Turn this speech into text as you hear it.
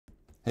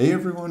Hey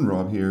everyone,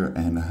 Rob here,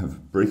 and I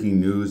have breaking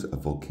news. A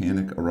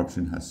volcanic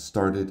eruption has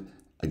started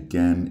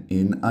again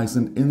in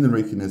Iceland, in the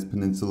Reykjanes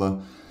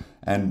Peninsula,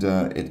 and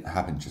it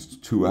happened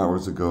just 2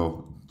 hours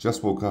ago.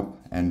 Just woke up,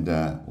 and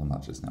well,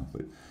 not just now,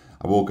 but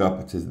I woke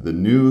up to the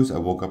news. I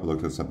woke up, I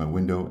looked outside my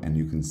window, and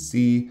you can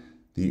see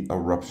the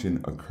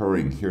eruption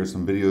occurring. Here's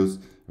some videos,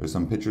 or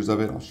some pictures of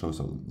it. I'll show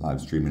some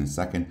live stream in a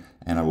second,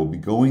 and I will be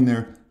going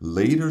there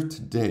later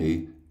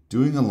today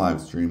doing a live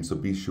stream, so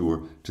be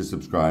sure to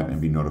subscribe and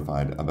be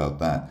notified about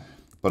that.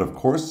 But of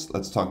course,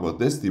 let's talk about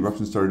this. The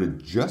eruption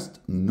started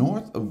just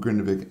north of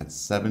Grindavik at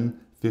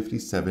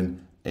 7:57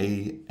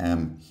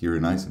 a.m. here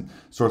in Iceland.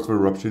 Source of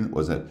eruption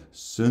was at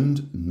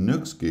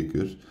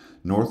Sundnøksgötur,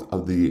 north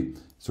of the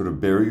sort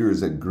of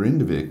barriers at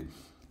Grindavik.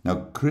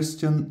 Now,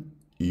 Kristján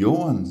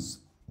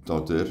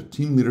Jóhannsdóttir,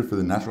 team leader for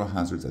the natural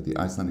hazards at the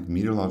Icelandic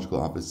Meteorological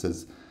Office,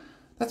 says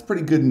that's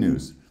pretty good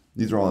news.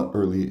 These are all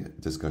early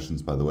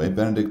discussions, by the way.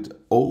 Benedict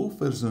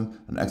Ófersson,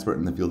 an expert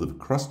in the field of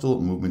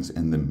crustal movements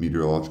in the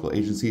meteorological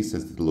agency,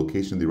 says that the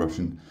location of the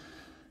eruption,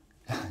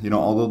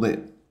 although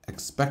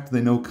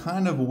they know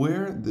kind of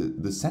where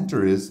the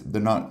center is,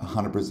 they're not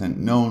 100%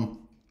 known,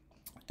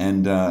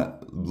 and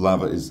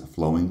lava is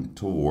flowing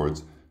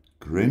towards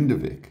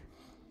Grindavik.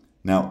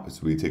 Now,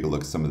 so we take a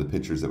look at some of the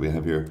pictures that we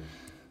have here.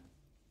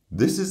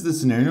 This is the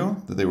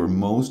scenario that they were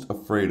most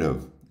afraid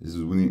of. This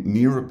is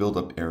near a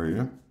built-up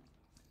area.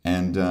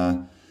 And,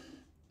 the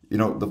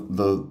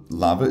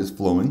lava is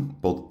flowing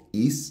both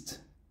east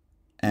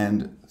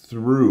and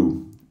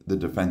through the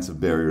defensive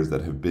barriers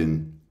that have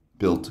been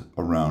built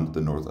around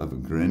the north of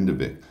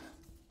Grindavik.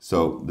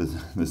 So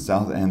the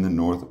south and the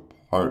north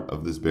part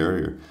of this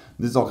barrier.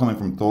 This is all coming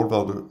from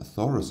Thorvaldur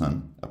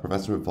Thorason, a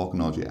professor of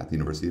volcanology at the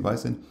University of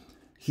Iceland.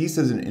 He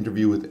says in an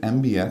interview with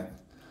MBF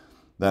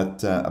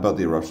that about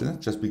the eruption that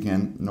just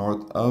began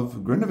north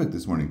of Grindavik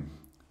this morning.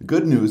 The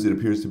good news, it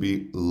appears to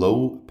be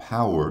low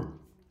power,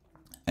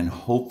 and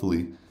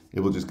hopefully it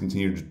will just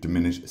continue to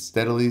diminish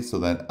steadily so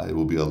that it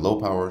will be a low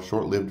power,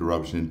 short-lived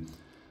eruption.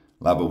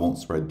 Lava won't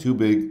spread too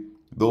big.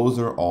 Those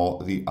are all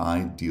the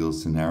ideal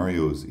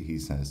scenarios, he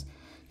says.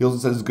 He also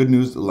says good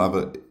news, the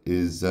lava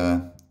is,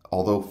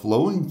 although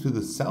flowing to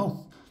the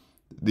south,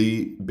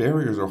 the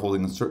barriers are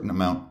holding a certain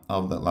amount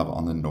of that lava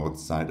on the north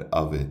side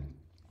of it.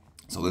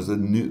 So there's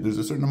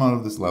a certain amount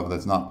of this lava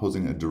that's not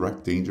posing a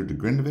direct danger to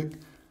Grindavik,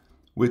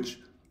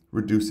 which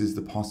reduces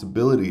the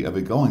possibility of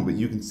it going. But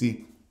you can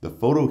see the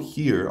photo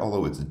here,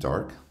 although it's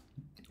dark,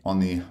 on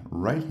the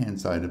right-hand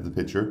side of the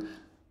picture,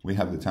 we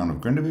have the town of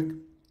Grindavik.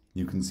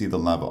 You can see the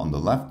lava on the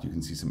left. You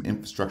can see some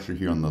infrastructure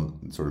here on the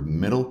sort of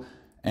middle,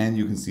 and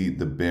you can see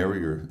the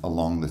barrier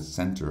along the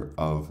center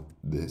of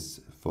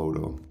this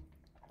photo.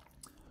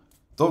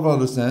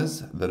 Thorvaldur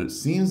says that it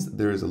seems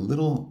there is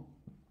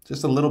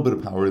just a little bit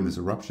of power in this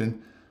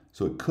eruption,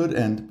 so it could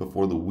end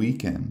before the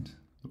weekend,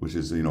 which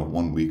is,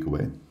 1 week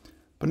away.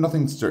 But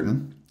nothing's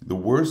certain. The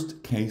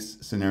worst case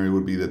scenario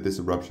would be that this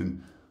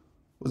eruption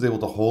was able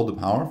to hold the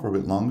power for a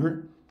bit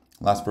longer,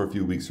 last for a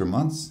few weeks or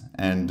months,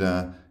 and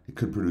it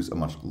could produce a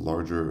much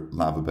larger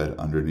lava bed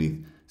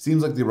underneath.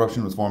 Seems like the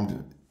eruption was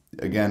formed,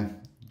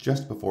 again,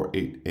 just before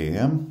 8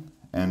 a.m.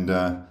 and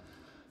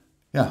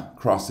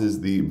crosses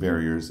the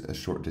barriers a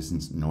short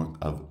distance north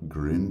of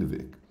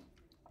Grindavik.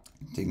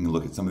 Taking a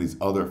look at some of these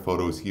other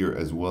photos here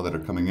as well that are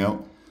coming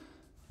out.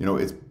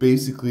 It's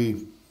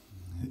basically,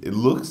 it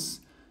looks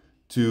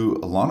to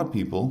a lot of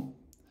people,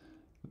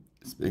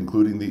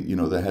 including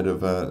the head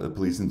of the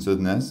police in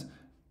Sundnes,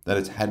 that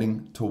it's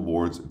heading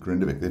towards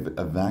Grindavik. They've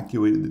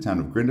evacuated the town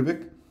of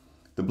Grindavik.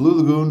 The Blue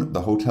Lagoon,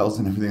 the hotels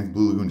and everything at the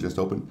Blue Lagoon just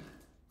opened.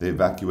 They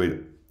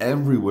evacuated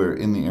everywhere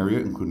in the area,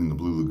 including the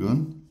Blue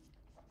Lagoon.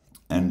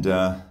 And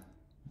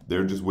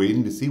they're just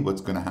waiting to see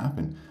what's going to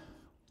happen.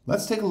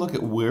 Let's take a look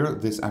at where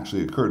this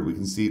actually occurred. We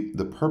can see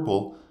the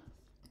purple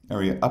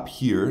area up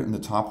here in the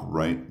top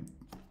right.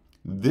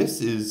 This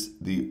is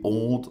the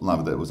old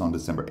lava that was on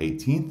December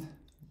 18th.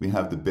 We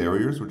have the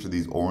barriers, which are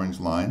these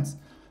orange lines.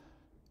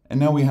 And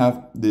now we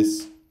have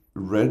this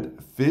red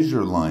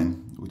fissure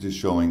line, which is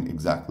showing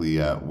exactly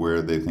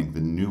where they think the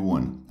new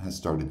one has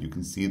started. You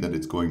can see that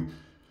it's going,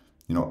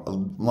 a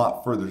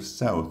lot further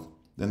south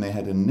than they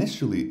had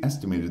initially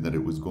estimated that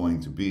it was going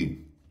to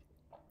be.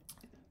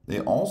 They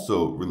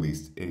also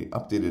released an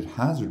updated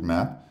hazard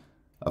map,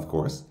 of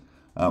course,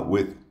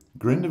 with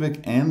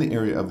Grindavik and the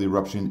area of the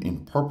eruption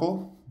in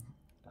purple,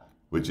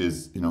 which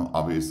is,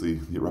 obviously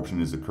the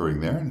eruption is occurring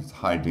there and it's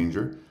high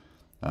danger.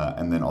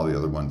 And then all the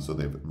other ones, so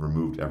they've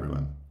removed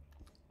everyone.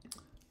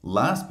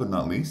 Last but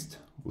not least,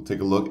 we'll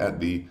take a look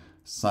at the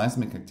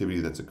seismic activity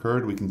that's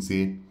occurred. We can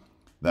see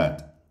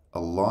that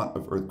a lot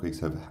of earthquakes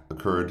have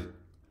occurred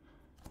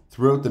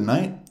throughout the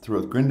night,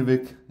 throughout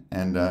Grindavik,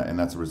 and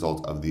that's a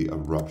result of the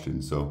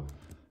eruption. So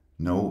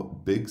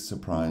no big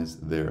surprise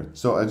there.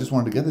 So I just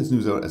wanted to get this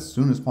news out as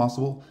soon as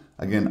possible.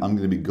 Again, I'm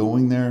going to be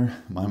going there.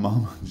 My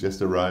mom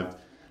just arrived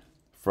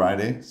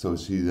Friday, so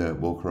she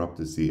woke her up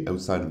to see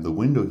outside of the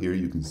window here.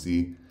 You can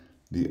see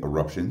the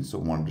eruption, so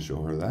wanted to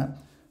show her that.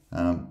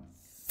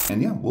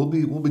 And yeah, we'll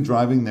be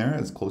driving there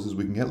as close as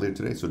we can get later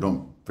today. So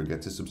don't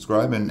forget to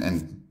subscribe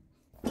and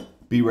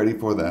be ready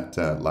for that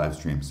live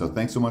stream. So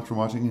thanks so much for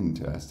watching,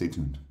 and stay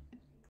tuned.